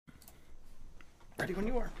Ready when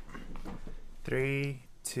you are. 3,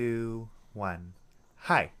 2, 1.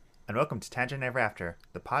 Hi, and welcome to Tangent Ever After,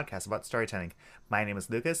 the podcast about storytelling. My name is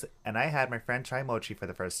Lucas, and I had my friend try mochi for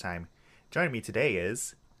the first time. Joining me today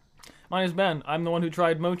is... My name's Ben. I'm the one who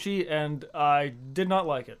tried mochi, and I did not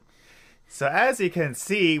like it. So as you can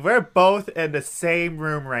see, we're both in the same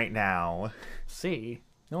room right now. See?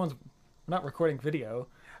 We're not recording video.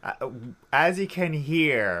 As you can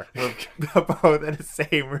hear, we're both in the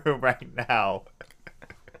same room right now.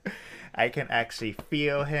 I can actually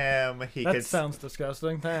feel him. Sounds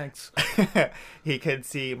disgusting. Thanks. He can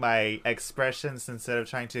see my expressions instead of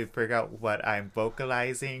trying to figure out what I'm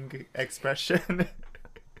vocalizing expression.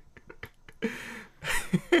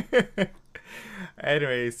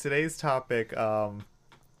 Anyways, today's topic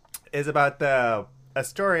is about a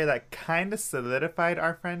story that kind of solidified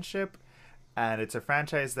our friendship, and it's a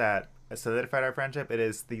franchise that solidified our friendship. It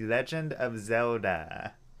is The Legend of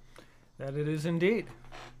Zelda. That it is indeed.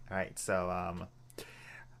 Alright, so,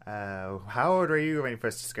 how old were you when you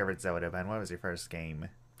first discovered Zelda, Ben? What was your first game?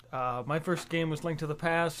 My first game was Link to the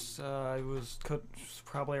Past. I was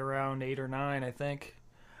probably around 8 or 9, I think.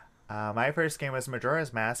 My first game was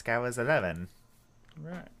Majora's Mask. I was 11.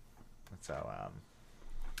 Right. So,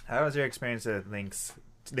 how was your experience with Link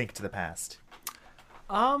to the Past?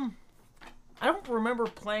 I don't remember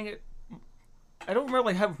playing it. I don't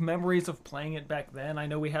really have memories of playing it back then. I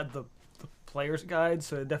know we had the player's guide,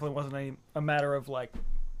 so it definitely wasn't a matter of like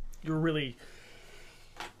you're really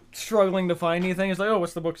struggling to find anything. It's like, oh,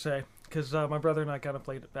 what's the book say? Because my brother and I kind of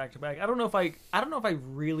played it back to back. I don't know if I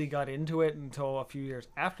really got into it until a few years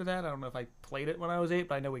after that. I don't know if I played it when I was 8,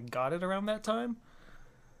 but I know we got it around that time.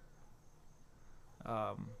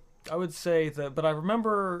 I would say that, but I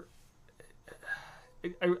remember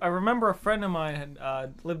a friend of mine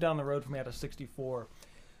had lived down the road from me, had a 64.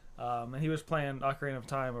 And he was playing Ocarina of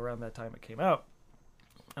Time around that time it came out,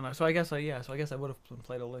 and so I guess I would have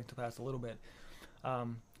played A Link to the Past a little bit.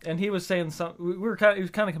 And he was saying he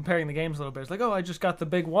was kind of comparing the games a little bit. It's like, oh, I just got the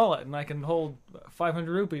big wallet and I can hold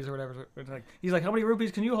 500 rupees or whatever. He's like, how many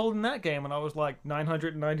rupees can you hold in that game? And I was like,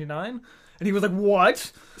 999. And he was like,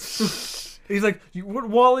 what? He's like, what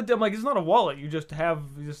wallet? I'm like, it's not a wallet. You just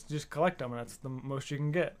collect them, and that's the most you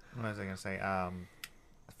can get. What was I gonna say?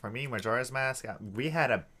 For me, Majora's Mask, we had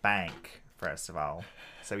a bank, first of all.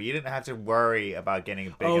 So you didn't have to worry about getting a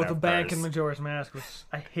big enough the bank purse. in Majora's Mask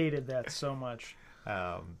I hated that so much.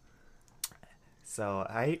 So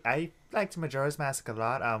I liked Majora's Mask a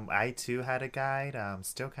lot. I too had a guide.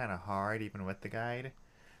 Still kind of hard, even with the guide.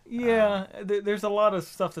 Yeah, there's a lot of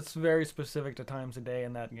stuff that's very specific to times of day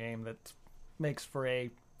in that game that makes for a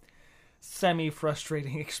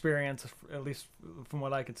semi-frustrating experience, at least from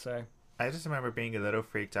what I could say. I just remember being a little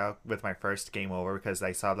freaked out with my first game over because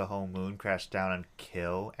I saw the whole moon crash down and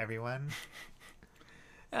kill everyone.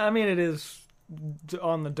 I mean, it is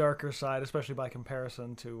on the darker side, especially by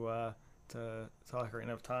comparison to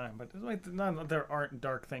Ocarina of Time. But it's like there aren't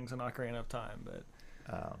dark things in Ocarina of Time. But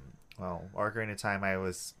well, Ocarina of Time,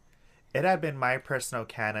 it had been my personal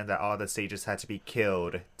canon that all the sages had to be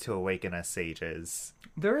killed to awaken as sages.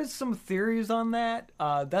 There is some theories on that.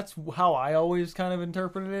 That's how I always kind of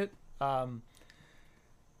interpreted it.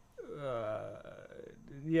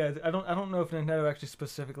 Yeah, I don't know if Nintendo actually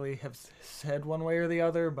specifically have said one way or the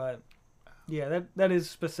other, but yeah, that is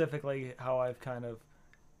specifically how I've kind of.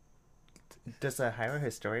 Does the Hyrule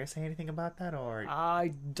Historia say anything about that, or?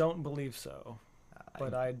 I don't believe so,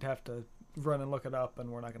 but I'd have to run and look it up, and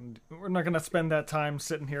we're not gonna spend that time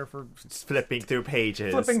sitting here for flipping through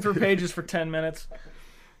pages for 10 minutes.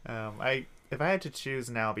 If I had to choose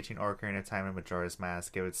now between Ocarina of Time and Majora's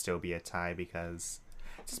Mask, it would still be a tie because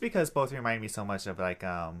both remind me so much of like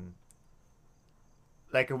a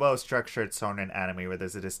well-structured shonen anime where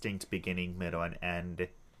there's a distinct beginning, middle, and end.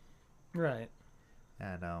 Right.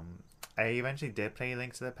 And I eventually did play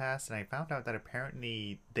Link to the Past, and I found out that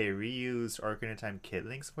apparently they reused Ocarina of Time Kid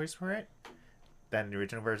Link's voice for it. Then the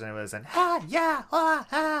original version it was ha yeah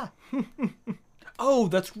ha. Oh,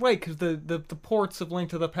 that's right, because the ports of Link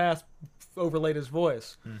to the Past overlaid his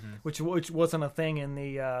voice, which wasn't a thing in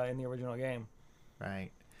the original game.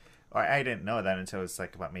 Right. Or I didn't know that until it was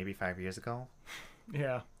like about maybe 5 years ago.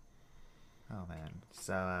 Yeah. Oh man.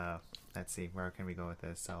 So let's see, where can we go with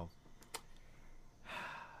this?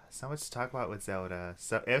 So much to talk about with Zelda.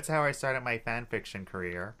 So it's how I started my fan fiction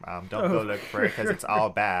career. Don't go look for it because it's all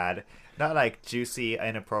bad. Not like juicy,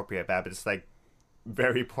 inappropriate bad, but it's like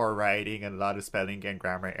very poor writing and a lot of spelling and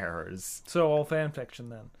grammar errors. So all fan fiction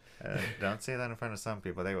then. Don't say that in front of some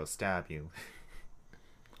people; they will stab you.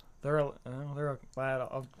 They're glad.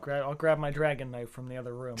 I'll grab my dragon knife from the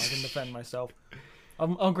other room. I can defend myself.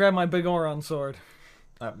 I'll grab my big Oron sword.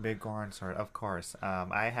 Big Goron sword, of course.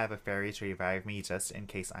 I have a fairy to revive me just in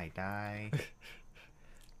case I die.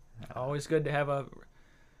 Always good to have a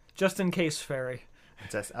just in case fairy.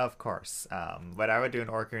 Just of course. What I would do in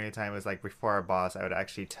Ocarina of Time was like before a boss, I would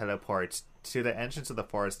actually teleport to the entrance of the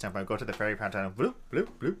forest temple and go to the fairy fountain and bloop bloop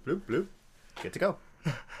bloop bloop bloop. Good to go.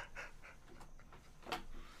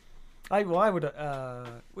 I would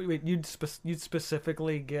wait you'd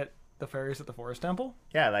specifically get the fairies at the forest temple?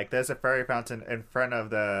 Yeah, like there's a fairy fountain in front of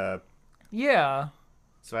the. Yeah.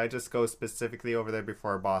 So I just go specifically over there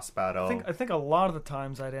before a boss battle. I think a lot of the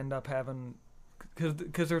times I'd end up having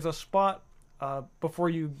because there's a spot before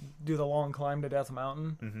you do the long climb to Death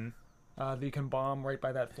Mountain that you can bomb right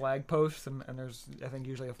by that flag post, and there's I think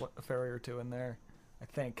usually a fairy or two in there. I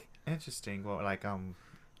think. Interesting. Well,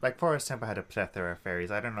 like Forest Temple had a plethora of fairies.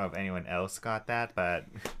 I don't know if anyone else got that, but.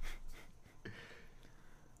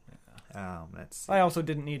 Let's see. I also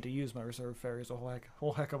didn't need to use my reserve fairies a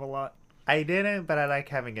whole heck of a lot. I didn't, but I like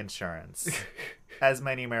having insurance. As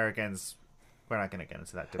many Americans, we're not going to get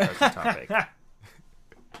into that depressing topic.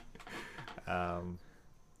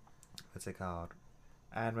 What's it called?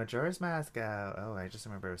 And Majora's Mask. I just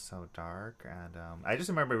remember it was so dark, and I just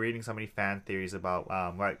remember reading so many fan theories about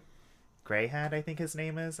what Greyhand, I think his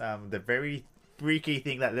name is, the very freaky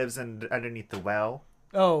thing that lives underneath the well.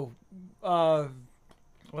 Oh, well,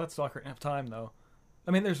 that's Ocarina of Time, though.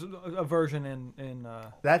 I mean, there's a version in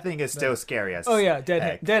that thing is still scary as. Oh yeah, Dead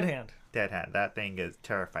Hand. Dead Hand. That thing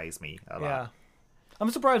terrifies me a lot. Yeah, I'm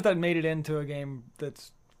surprised that made it into a game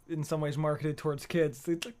that's in some ways marketed towards kids.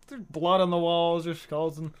 There's blood on the walls, there's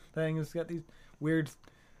skulls and things. It's got these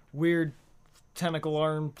weird tentacle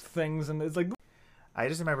arm things, and it's like. I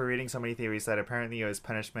just remember reading so many theories that apparently it was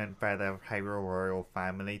punishment by the Hyrule royal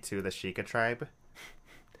family to the Sheikah tribe.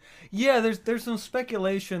 Yeah, there's some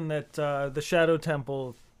speculation that the Shadow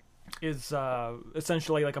Temple is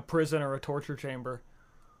essentially like a prison or a torture chamber.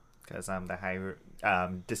 Because the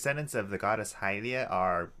descendants of the goddess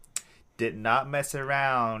Hylia did not mess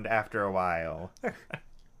around after a while.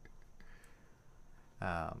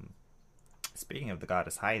 Speaking of the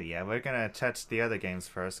goddess Hylia, we're gonna touch the other games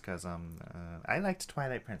first because I liked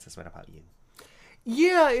Twilight Princess. What about you?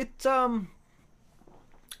 Yeah, it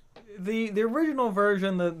the original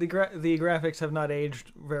version, the graphics have not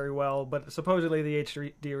aged very well, but supposedly the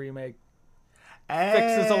HD remake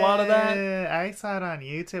fixes a lot of that. I saw it on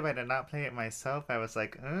YouTube. I did not play it myself. I was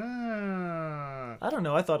like, I don't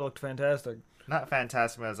know. I thought it looked fantastic. Not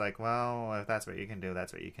fantastic, but I was like, well, if that's what you can do,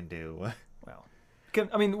 that's what you can do. Well,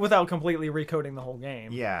 I mean, without completely recoding the whole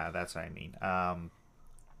game. Yeah, that's what I mean.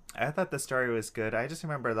 I thought the story was good. I just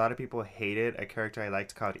remember a lot of people hated a character I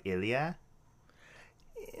liked called Ilia.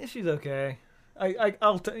 She's okay.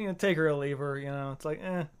 I'll take her or leave her. It's like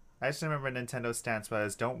I just remember Nintendo's stance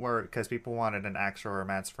was don't worry because people wanted an actual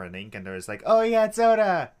romance for Link, and there was like, oh yeah, it's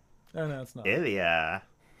Zelda. Oh no, it's not. Ilia,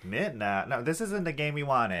 Midna. No, this isn't the game we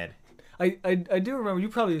wanted. I do remember. You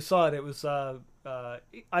probably saw it. It was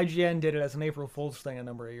IGN did it as an April Fool's thing a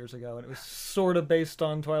number of years ago, and it was sort of based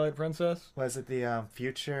on Twilight Princess. Was it the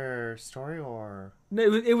future story or?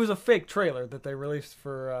 No, it was a fake trailer that they released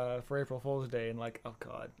for April Fool's Day, and like, oh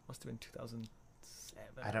god, must have been 2007.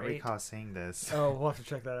 I don't recall seeing this. Oh, we'll have to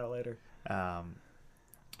check that out later.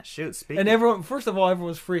 Shoot, speaking. And everyone was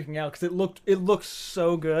freaking out because it looked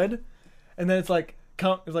so good, and then it's like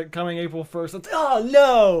coming April 1st. It's oh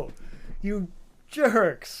no, you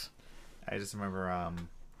jerks. I just remember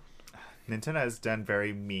Nintendo has done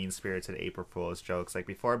very mean-spirited April Fool's jokes. Like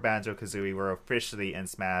before Banjo-Kazooie were officially in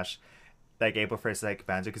Smash, like April 1st, like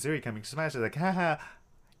Banjo-Kazooie coming to Smash, they're like, haha,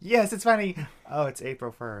 yes, it's funny. Oh, it's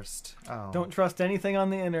April 1st. Oh. Don't trust anything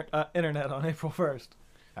on the internet on April 1st.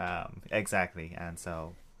 Exactly. And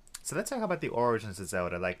so let's talk about the origins of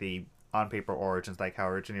Zelda, like the on-paper origins, like how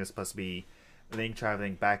originally it was supposed to be Link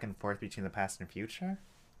traveling back and forth between the past and future.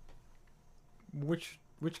 Which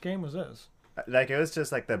game was this? Like, it was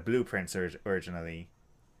just like the blueprints originally.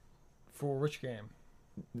 For which game?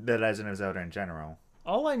 The Legend of Zelda in general.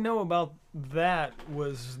 All I know about that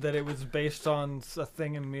was that it was based on a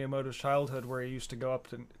thing in Miyamoto's childhood where he used to go up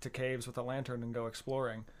to caves with a lantern and go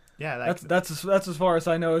exploring. Yeah, like, that's as far as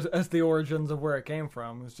I know as the origins of where it came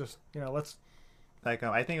from. It's just, let's... Like,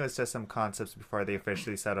 I think it was just some concepts before they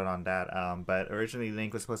officially settled on that. But originally,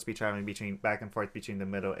 Link was supposed to be traveling back and forth between the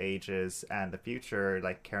Middle Ages and the future,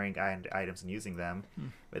 like carrying items and using them.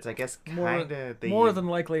 Which I guess kind of more than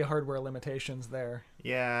likely hardware limitations there.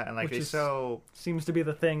 Yeah, and like seems to be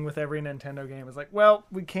the thing with every Nintendo game. Is like, well,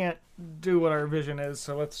 we can't do what our vision is,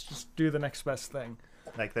 so let's just do the next best thing.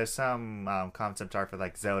 Like, there's some concept art for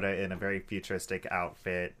like Zelda in a very futuristic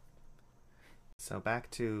outfit. So back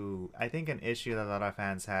to, I think an issue that a lot of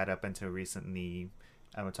fans had up until recently,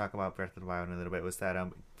 I'm gonna talk about Breath of the Wild in a little bit, was that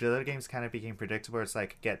the other games kind of became predictable. It's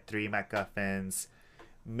like get 3 MacGuffins,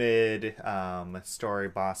 mid story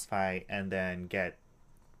boss fight, and then get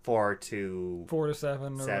 4 to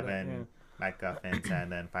 7 7 MacGuffins,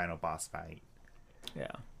 and then final boss fight. Yeah.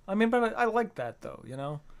 I mean, but I like that though, you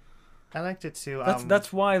know. I liked it too.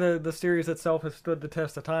 That's why the series itself has stood the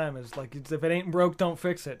test of time. Is like, if it ain't broke, don't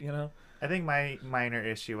fix it, you know. I think my minor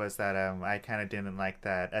issue was that I kind of didn't like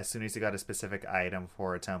that as soon as you got a specific item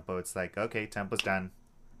for a tempo, it's like, okay, tempo's done.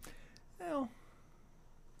 Well,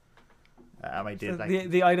 I did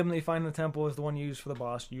like the item that you find in the temple is the one you use for the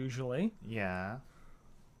boss usually. Yeah.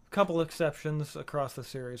 Couple exceptions across the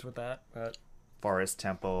series with that, but Forest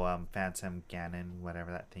Temple, Phantom Ganon,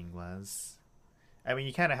 whatever that thing was. I mean,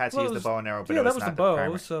 you kind of had to use the bow and arrow, but it was not the bow.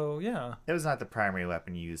 primary. So yeah, it was not the primary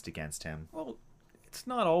weapon used against him. Well, it's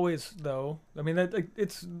not always though. I mean,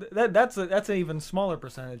 that's an even smaller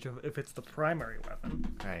percentage of if it's the primary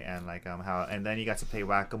weapon. Right, and like and then you got to play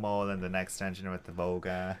Whack-A-Mole in the next dungeon with the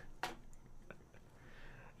Volga.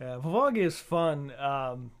 Yeah, Volvagia is fun.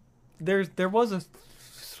 There was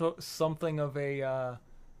something of a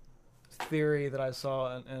theory that I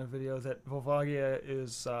saw in a video that Volvagia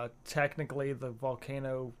is technically the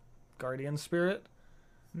volcano guardian spirit.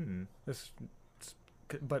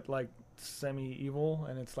 But like semi-evil,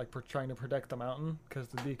 and it's like trying to protect the mountain because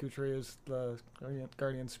the Deku Tree is the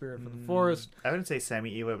guardian spirit for the forest. I wouldn't say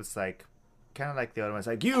semi-evil. It was like kind of like the other ones,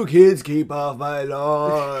 like, you kids keep off my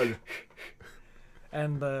lawn.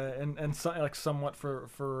 and like somewhat for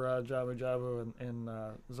Jabu Jabu in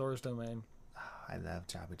Zora's Domain. Oh, I love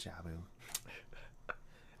Jabu Jabu.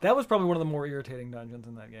 That was probably one of the more irritating dungeons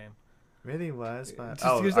in that game. Really was, but it's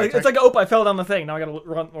like, oh, I fell down the thing. Now I gotta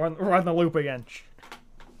run the loop again.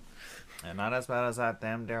 And not as bad as that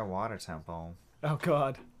damn there water temple. Oh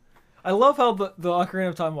god, I love how the Ocarina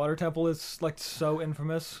of Time water temple is like so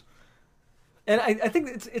infamous, and I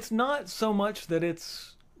think it's not so much that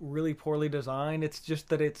it's really poorly designed. It's just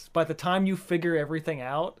that it's by the time you figure everything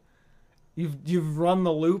out, you've run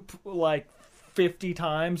the loop like 50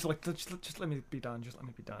 times. Like just let me be done. Just let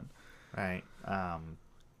me be done. Right.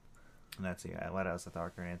 Let's see. What else with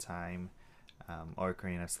Ocarina of Time?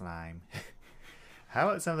 Ocarina of Slime. How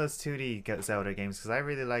about some of those 2D Zelda games? Because I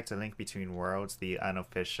really liked A Link Between Worlds, the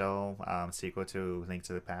unofficial sequel to Link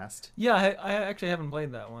to the Past. Yeah, I actually haven't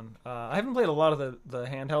played that one. I haven't played a lot of the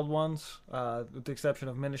handheld ones, with the exception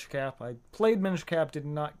of Minish Cap. I played Minish Cap, did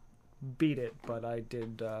not beat it, but I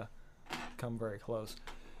did come very close.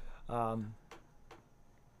 Yeah,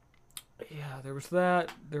 there was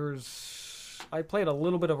that. I played a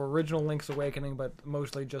little bit of original Link's Awakening, but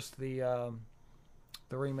mostly just the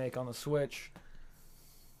remake on the Switch.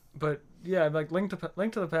 But yeah, like Link to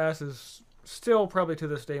the Past is still probably to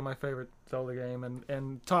this day my favorite Zelda game,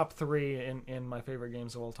 and top 3 in my favorite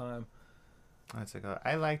games of all time. That's a go.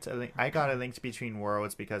 I got A Link Between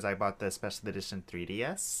Worlds because I bought the special edition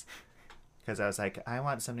 3DS. Because I was like, I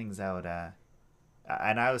want something Zelda.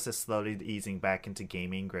 And I was just slowly easing back into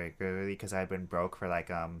gaming regularly because I'd been broke for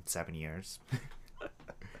like 7 years.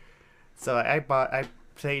 So I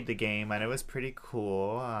played the game and it was pretty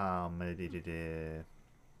cool.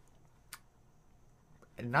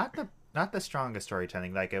 Not the strongest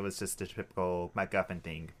storytelling. Like, it was just the typical MacGuffin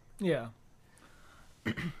thing. Yeah.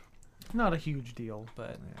 Not a huge deal,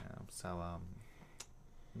 but yeah. So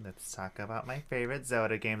let's talk about my favorite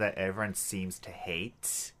Zelda game that everyone seems to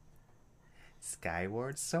hate.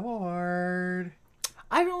 Skyward Sword.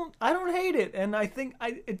 I don't hate it, and I think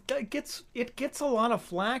it gets a lot of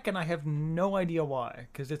flack, and I have no idea why,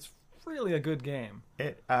 because it's really a good game.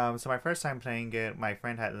 So my first time playing it, my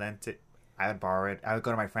friend had lent it. I would borrow it. I would go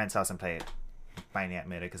to my friend's house and play it. Finally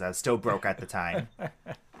admit it, because I was still broke at the time.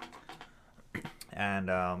 And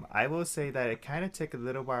I will say that it kind of took a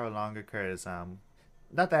little while longer because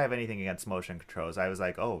not that I have anything against motion controls. I was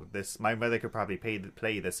like, oh, my mother could probably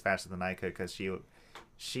play this faster than I could because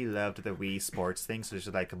she loved the Wii Sports thing, so she's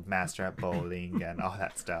like a master at bowling and all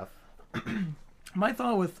that stuff. My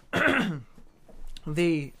thought with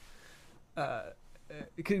the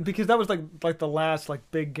because that was like the last like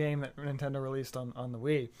big game that Nintendo released on the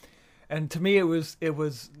Wii, and to me it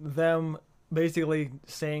was them basically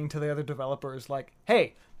saying to the other developers like,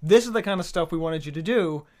 hey, this is the kind of stuff we wanted you to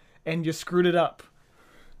do, and you screwed it up.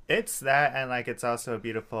 It's that, and like it's also a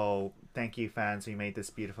beautiful thank you, fans. We made this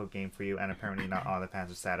beautiful game for you, and apparently not all the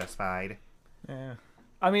fans are satisfied. Yeah,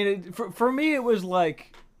 I mean, for me, it was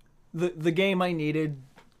like the game I needed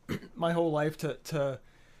my whole life to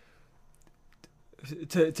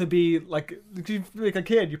to be like a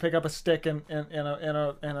kid. You pick up a stick and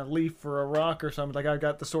a leaf or a rock or something. Like I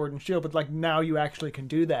got the sword and shield, but like now you actually can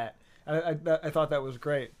do that. I thought that was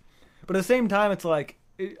great. But at the same time, it's like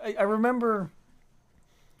I remember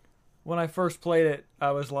when I first played it,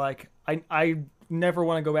 I was like, I never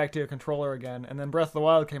want to go back to a controller again. And then Breath of the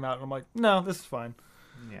Wild came out, and I'm like, no, this is fine.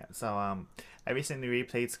 Yeah. So I recently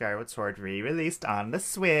replayed Skyward Sword re-released on the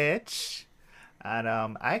Switch. And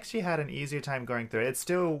I actually had an easier time going through it. It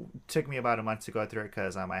still took me about a month to go through it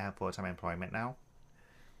because I have full-time employment now.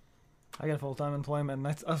 I got full-time employment,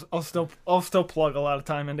 and I'll still plug a lot of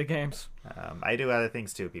time into games. I do other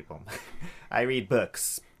things too, people. I read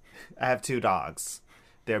books. I have 2 dogs.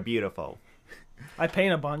 They're beautiful. I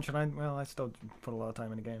paint a bunch, and I still put a lot of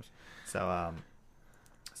time into games. So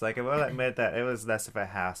like I will admit that it was less of a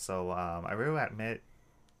hassle. I will admit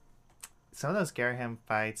some of those Garaham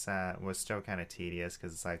fights was still kind of tedious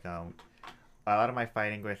because it's like a lot of my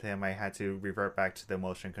fighting with him, I had to revert back to the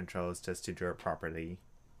motion controls just to do it properly.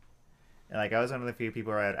 And like I was one of the few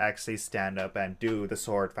people where I'd actually stand up and do the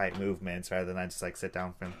sword fight movements rather than I just like sit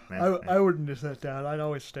down for a minute. I wouldn't just sit down. I'd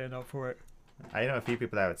always stand up for it. I know a few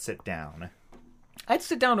people that would sit down. I'd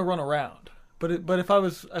sit down to run around, but if I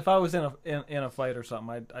was in a fight or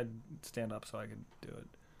something, I'd stand up so I could do it.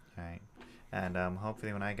 Right. And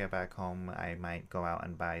hopefully when I get back home, I might go out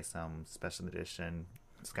and buy some special edition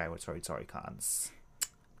Skyward Sword Joy-Cons.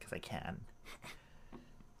 Because I can.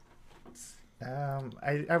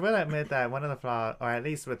 I will admit that one of the flaws, or at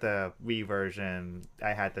least with the Wii version,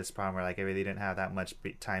 I had this problem where like I really didn't have that much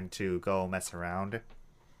time to go mess around.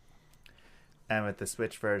 And with the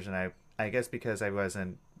Switch version, I guess because I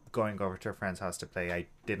wasn't going over to a friend's house to play, I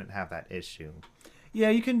didn't have that issue. Yeah,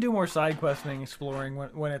 you can do more side questing, exploring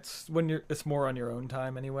when it's more on your own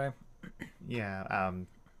time anyway. Yeah.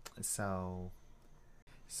 So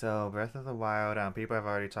Breath of the Wild. People have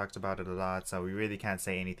already talked about it a lot, so we really can't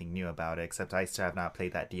say anything new about it. Except I still have not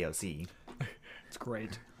played that DLC. It's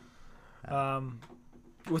great.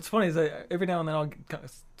 What's funny is that every now and then I'll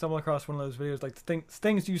stumble across one of those videos like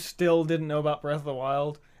things you still didn't know about Breath of the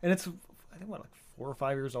Wild, and it's I think like 4 or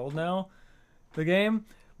 5 years old now, the game.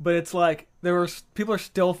 But it's like people are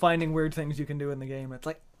still finding weird things you can do in the game. It's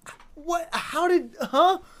like, what? How did?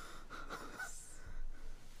 Huh?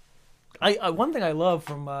 I one thing I love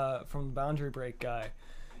from the Boundary Break guy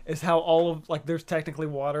is how all of like there's technically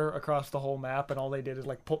water across the whole map, and all they did is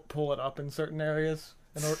like pull it up in certain areas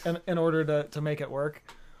in order to make it work.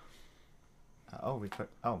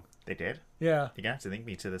 They did? Yeah. You're gonna have to link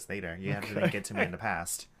me to this later. You have to link it to me in the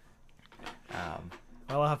past.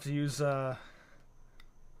 I'll have to use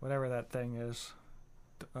whatever that thing is,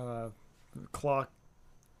 clock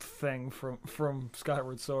thing from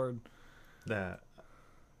Skyward Sword. The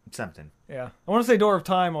something. Yeah, I want to say Door of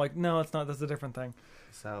Time. I'm like, no, it's not. That's a different thing.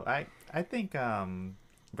 So I think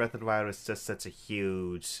Breath of the Wild was just such a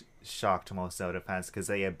huge shock to most Zelda fans because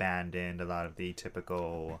they abandoned a lot of the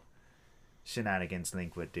typical shenanigans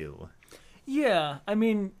Link would do. Yeah, I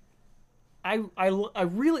mean, I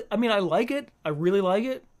like it. I really like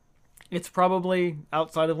it. It's probably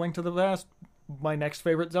outside of Link to the Past my next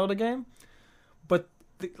favorite Zelda game, but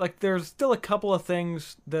there's still a couple of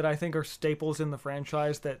things that I think are staples in the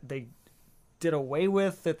franchise that they did away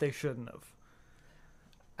with that they shouldn't have.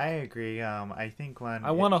 I agree. I think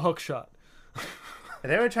I want a hook shot.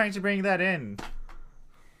 They were trying to bring that in.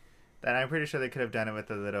 And I'm pretty sure they could have done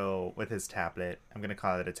it with his tablet. I'm gonna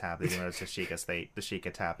call it a tablet, even though it's the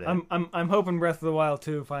Sheikah tablet. I'm hoping Breath of the Wild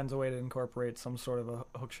 2 finds a way to incorporate some sort of a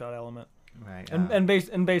hookshot element. Right. And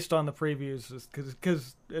based on the previews,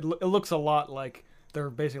 because it looks a lot like they're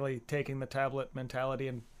basically taking the tablet mentality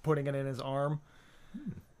and putting it in his arm.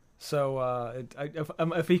 So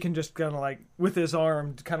if he can just kind of like with his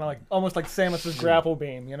arm, kind of like almost like Samus's grapple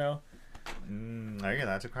beam, you know. Are you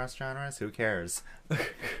allowed to cross genres? Who cares?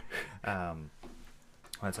 What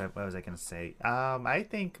was I gonna say? I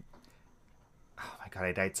think. Oh my god,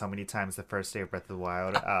 I died so many times the first day of Breath of the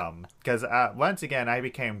Wild. Because once again, I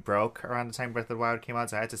became broke around the time Breath of the Wild came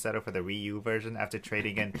out, so I had to settle for the Wii U version after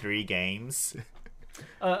trading in 3 games.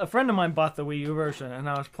 A friend of mine bought the Wii U version, and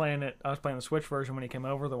I was playing it. I was playing the Switch version when he came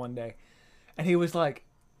over the one day, and he was like,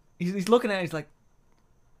 he's looking at it, he's like,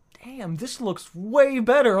 damn, this looks way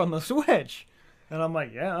better on the Switch. And I'm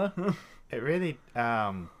like, yeah. It really,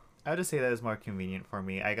 I would just say that it was more convenient for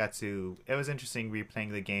me. It was interesting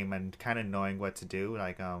replaying the game and kind of knowing what to do.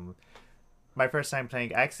 Like, my first time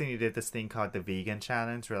playing, I actually did this thing called the vegan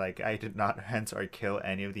challenge where, like, I did not hunt or kill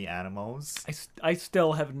any of the animals. I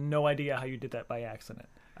still have no idea how you did that by accident.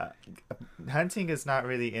 Hunting is not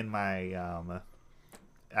really in my,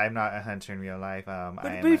 I'm not a hunter in real life.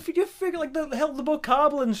 But if you figure, like, the hell, the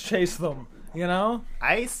bokoblins chase them, you know?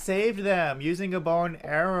 I saved them using a bow and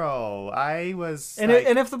arrow. I was. And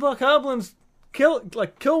if the bokoblins kill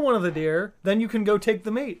one of the deer, then you can go take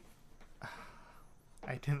the meat.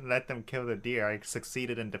 I didn't let them kill the deer. I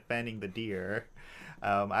succeeded in defending the deer.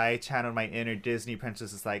 I channeled my inner Disney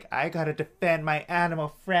princess. It's like, I gotta defend my animal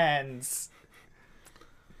friends.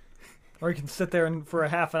 Or you can sit there for a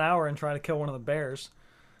half an hour and try to kill one of the bears.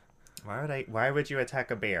 Why would you attack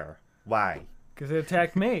a bear? Why? Because it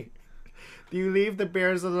attacked me. You leave the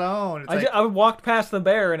bears alone. I walked past the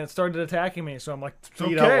bear and it started attacking me, so I'm like, okay.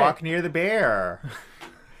 You don't walk near the bear.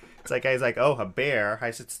 It's like, guy's like, oh, a bear. I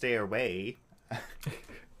should stay away.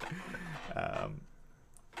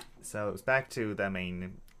 So it's back to the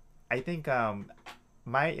main. I think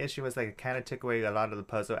my issue was like it kind of took away a lot of the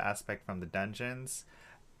puzzle aspect from the dungeons,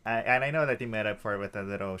 and I know that they made up for it with the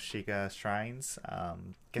little Sheikah shrines. I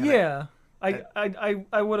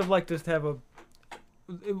would have liked us to have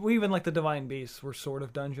even like the Divine Beasts were sort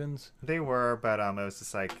of dungeons. They were, but it was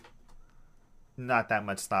just like not that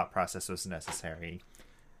much thought process was necessary.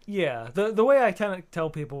 Yeah, the way I kind of tell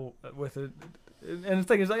people with it, and the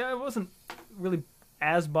thing is, like, I wasn't really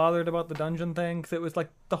as bothered about the dungeon thing, because it was like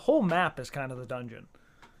the whole map is kind of the dungeon.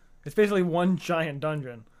 It's basically one giant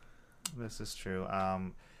dungeon. This is true.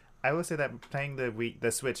 I will say that playing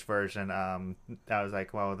the Switch version, I was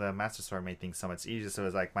like, well, the Master Sword made things so much easier. So it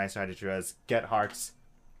was like my strategy was get hearts,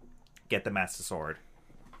 get the Master Sword.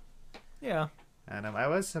 Yeah. And I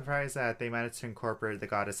was surprised that they managed to incorporate the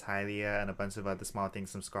goddess Hylia and a bunch of other small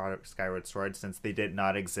things from Skyward Sword, since they did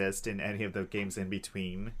not exist in any of the games in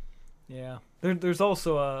between. Yeah, there's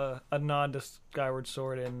also a nod to Skyward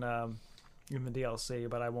Sword in the DLC,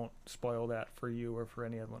 but I won't spoil that for you or for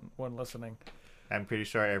anyone listening. I'm pretty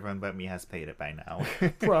sure everyone but me has played it by now.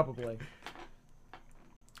 Probably.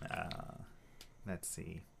 Let's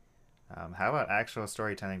see. How about actual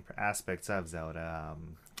storytelling aspects of Zelda?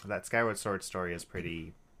 That Skyward Sword story is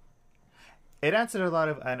pretty. It answered a lot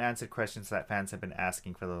of unanswered questions that fans have been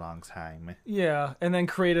asking for a long time. Yeah, and then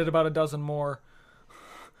created about a dozen more.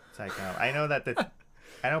 It's like, I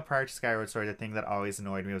know prior to Skyward Sword, the thing that always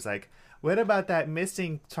annoyed me was like, what about that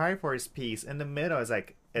missing Triforce piece in the middle? It's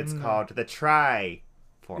like, it's called the Triforce.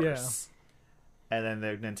 Yeah. And then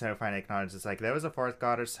the Nintendo finally acknowledged, it's like, there was a fourth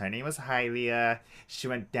goddess, her name was Hylia, she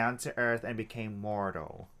went down to Earth and became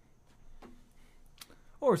mortal.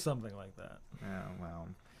 Or something like that. Oh, well.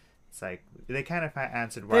 It's like, they kind of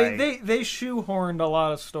answered why... They shoehorned a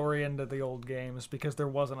lot of story into the old games because there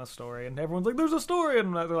wasn't a story. And everyone's like, there's a story!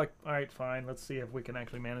 And they're like, alright, fine, let's see if we can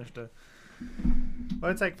actually manage to...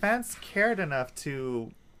 Well, it's like, fans cared enough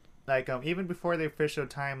to... Like, even before the official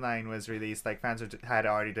timeline was released, like, fans had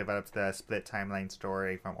already developed the split timeline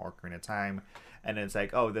story from Ocarina of Time. And it's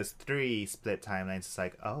like, oh, there's 3 split timelines. It's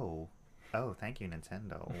like, oh, thank you,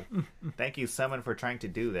 Nintendo. Thank you, someone, for trying to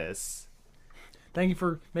do this. Thank you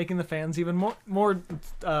for making the fans even more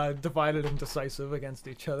divided and decisive against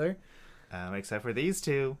each other. Except for these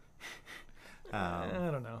two. I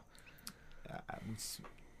don't know.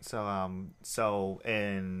 So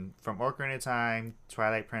from Ocarina of Time,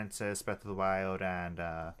 Twilight Princess, Breath of the Wild, and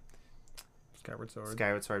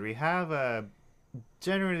Skyward Sword, we have a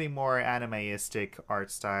generally more animeistic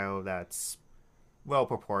art style that's well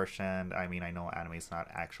proportioned. I mean, I know anime is not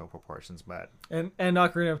actual proportions, but and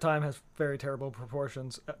Ocarina of Time has very terrible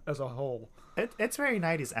proportions as a whole. It's very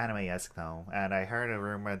 90s anime-esque though, and I heard a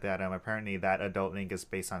rumor that apparently that adult Link is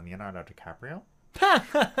based on Leonardo DiCaprio.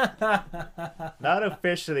 Not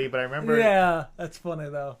officially, but I remember. Yeah, that's funny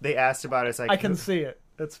though. They asked about it. It's like, I can see it.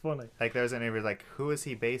 That's funny. Like there was an interview like, who is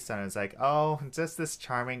he based on? It's like, oh, just this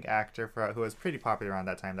charming actor who was pretty popular around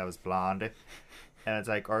that time that was blonde. And it's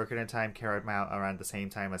like Ocarina of Time came out around the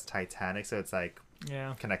same time as Titanic, so it's like,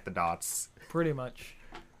 yeah, connect the dots. Pretty much.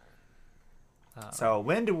 So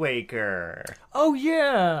Wind Waker. Oh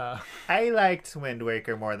yeah, I liked Wind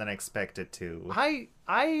Waker more than I expected to.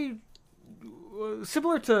 I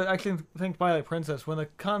similar to I think Twilight Princess, when the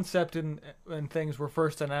concept and things were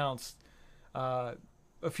first announced, a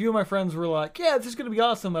few of my friends were like, "Yeah, this is gonna be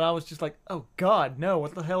awesome," and I was just like, "Oh God, no!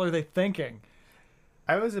 What the hell are they thinking?"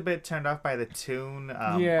 I was a bit turned off by the toon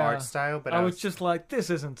art style, but I was just like, this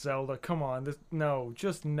isn't Zelda. Come on. No.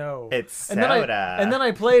 It's Zelda. And then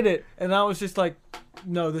I played it, and I was just like,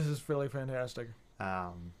 no, this is really fantastic.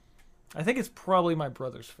 I think it's probably my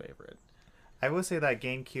brother's favorite. I will say that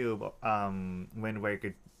GameCube Wind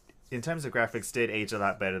Waker, in terms of graphics, did age a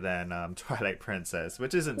lot better than Twilight Princess,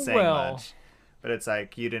 which isn't saying much. But it's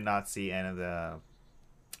like, you did not see any of the...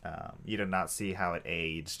 you did not see how it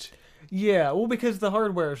aged. Yeah, well, because the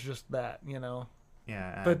hardware is just that, you know.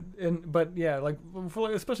 Yeah, but yeah, like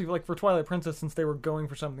especially like for Twilight Princess, since they were going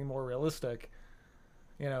for something more realistic,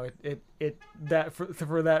 you know, it that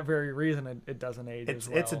for that very reason it doesn't age as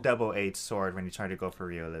well. it's a double-edged sword when you try to go for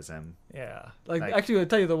realism. Yeah, like Like, actually, I'll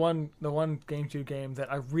tell you the one GameCube game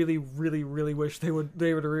that I really wish they would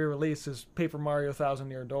re-release is Paper Mario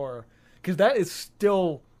Thousand Year Door, because that is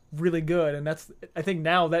still really good, and that's I think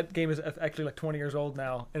now that game is actually like 20 years old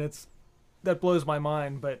now, and that blows my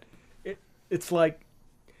mind, but it's like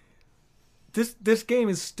this game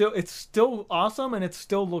is still awesome, and it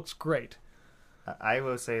still looks great. I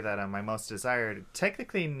will say that my most desired,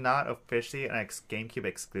 technically not officially an GameCube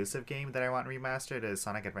exclusive game that I want remastered, is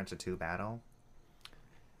Sonic Adventure 2 Battle.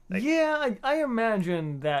 Like, Yeah, I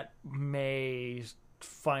imagine that may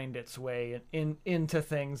find its way into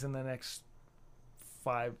things in the next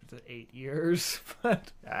 5 to 8 years.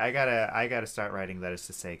 But I gotta start writing letters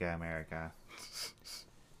to Sega America.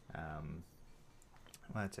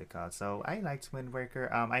 What's it called? So I liked Wind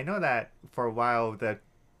Waker. I know that for a while the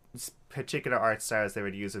particular art styles they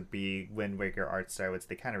would use would be Wind Waker art style, which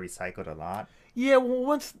they kind of recycled a lot. yeah, well,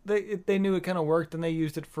 once they knew it kind of worked, and they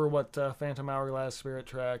used it for Phantom Hourglass, Spirit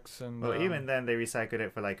Tracks, and Well, even then they recycled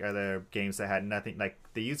it for like other games that had nothing. Like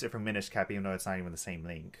they used it for Minish Cap, even though it's not even the same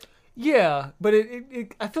link. yeah, but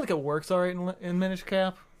it I feel like it works all right in Minish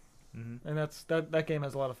Cap, Mm-hmm. and that game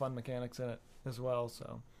has a lot of fun mechanics in it as well.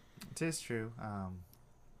 So It is true.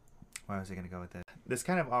 Where was I gonna go with this? This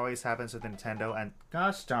kind of always happens with Nintendo, and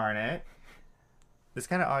gosh darn it, this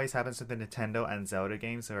kind of always happens with the Nintendo and Zelda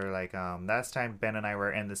games. Where like last time Ben and I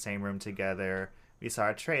were in the same room together, we saw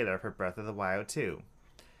a trailer for Breath of the Wild 2.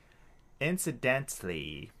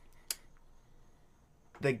 Incidentally,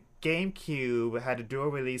 the GameCube had a dual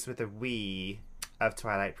release with the Wii of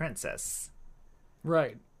Twilight Princess.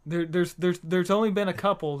 right. There's only been a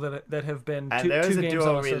couple that have been And two there was a games dual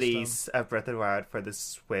on a release system. of Breath of the Wild for the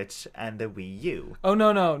Switch and the Wii U. Oh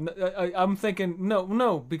no, I'm thinking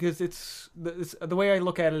no, because it's the way I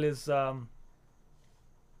look at it is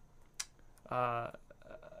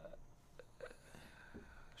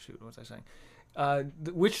shoot, what was I saying?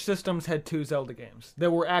 Which systems had 2 Zelda games?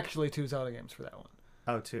 There were actually 2 Zelda games for that one.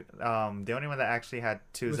 Oh, two. The only one that actually had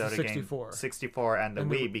two Was the Zelda 64. games, 64, and the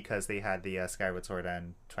And Wii, because they had the Skyward Sword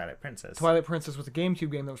and Twilight Princess. Twilight Princess was a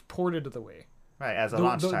GameCube game that was ported to the Wii. Right, as a The-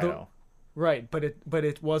 launch the- title. Right, but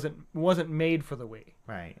it wasn't made for the Wii.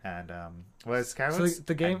 Right, and was So Skyward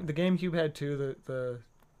the GameCube had 2, the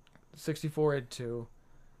 64 had 2.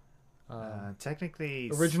 technically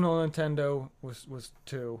Original Nintendo was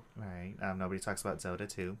 2. Right. Nobody talks about Zelda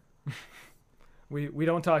 2. We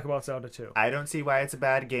don't talk about Zelda 2. I don't see why it's a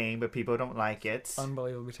bad game, but people don't like it.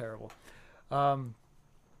 Unbelievably terrible. Yeah,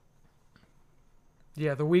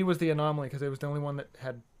 the Wii was the anomaly because it was the only one that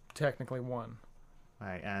had technically one.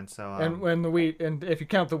 Right, and so And the Wii, and if you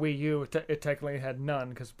count the Wii U, it technically had none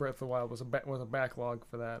because Breath of the Wild was a backlog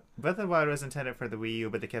for that. Breath of the Wild was intended for the Wii U,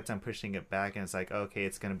 but they kept on pushing it back, and it's like, okay,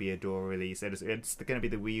 it's going to be a dual release. It's going to be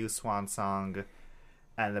the Wii U swan song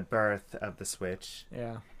and the birth of the Switch.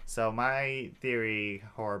 Yeah. So my theory,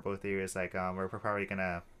 horrible theory, is like we're probably going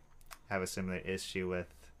to have a similar issue with...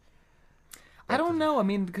 I don't know. I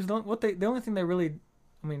mean, because the only thing they really,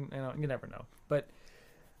 I mean, you never know, but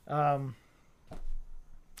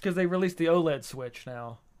because they released the OLED Switch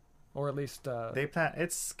now, or at least They plan.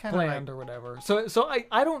 It's kind of planned like... or whatever. So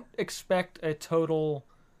I don't expect a total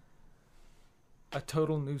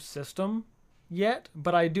new system yet,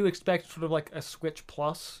 but I do expect sort of like a Switch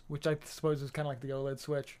Plus, which I suppose is kind of like the OLED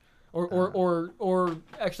Switch, or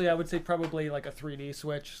actually I would say probably like a 3D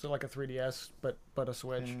Switch, so like a 3DS, but a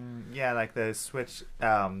Switch. Yeah, like the Switch,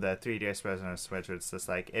 the 3DS version of Switch, it's just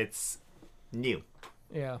like, it's new.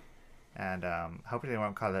 Yeah. And hopefully they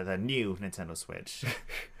won't call it a new Nintendo Switch.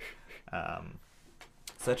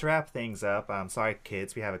 So to wrap things up, sorry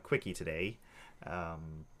kids, we have a quickie today.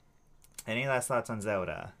 Any last thoughts on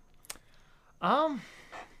Zelda? I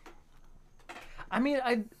mean,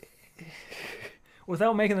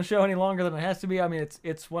 without making the show any longer than it has to be, I mean,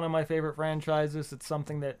 it's one of my favorite franchises. It's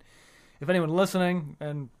something that, if anyone listening,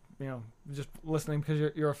 and just listening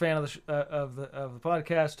because you're a fan of the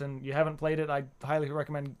podcast and you haven't played it, I highly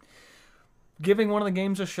recommend giving one of the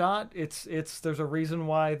games a shot. There's a reason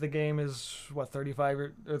why the game is 35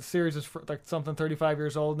 or the series is like something 35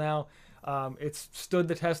 years old now. It's stood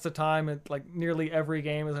the test of time, and like nearly every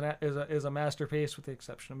game is a masterpiece, with the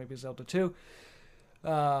exception of maybe Zelda 2.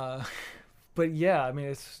 But yeah, I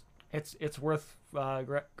mean it's worth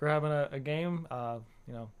grabbing a game.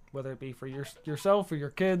 Whether it be for yourself or your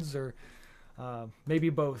kids, or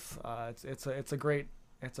maybe both. It's a great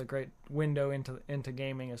window into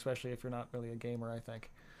gaming, especially if you're not really a gamer, I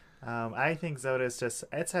think. I think Zoda is just,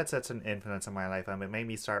 it's had such an influence on my life. It made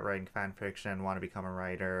me start writing fan fiction, want to become a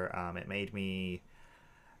writer. It made me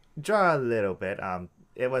draw a little bit.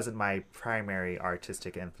 It wasn't my primary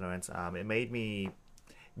artistic influence. It made me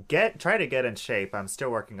try to get in shape. I'm still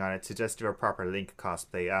working on it to just do a proper Link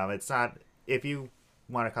cosplay. It's not, if you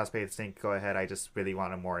want to cosplay as Link, go ahead. I just really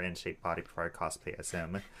want a more in shape body before I cosplay as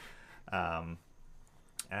him. Um,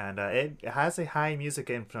 and it has a high music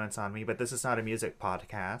influence on me, but this is not a music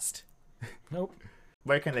podcast. Nope.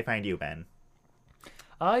 Where can they find you, Ben?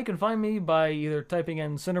 You can find me by either typing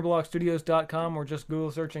in cinderblockstudios.com or just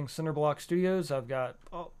Google searching Cinderblock Studios. I've got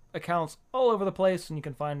accounts all over the place, and you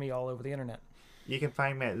can find me all over the internet. You can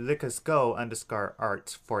find me at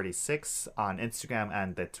lucasgo_art46 on Instagram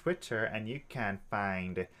and the Twitter, and you can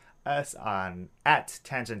find us on at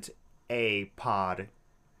Tangent A Pod.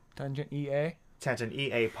 Tangent EA. Tangent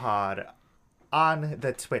EA Pod on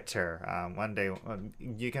the Twitter. One day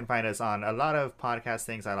you can find us on a lot of podcast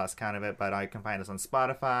things. I lost count of it, but you can find us on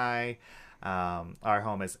Spotify. Our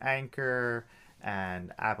home is Anchor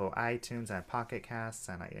and Apple iTunes and Pocket Casts,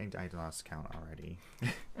 and I lost count already.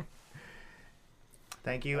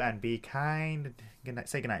 Thank you and be kind. Good night.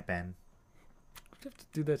 Say goodnight, Ben. I have to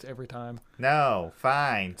do this every time. No,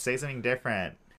 fine. Say something different.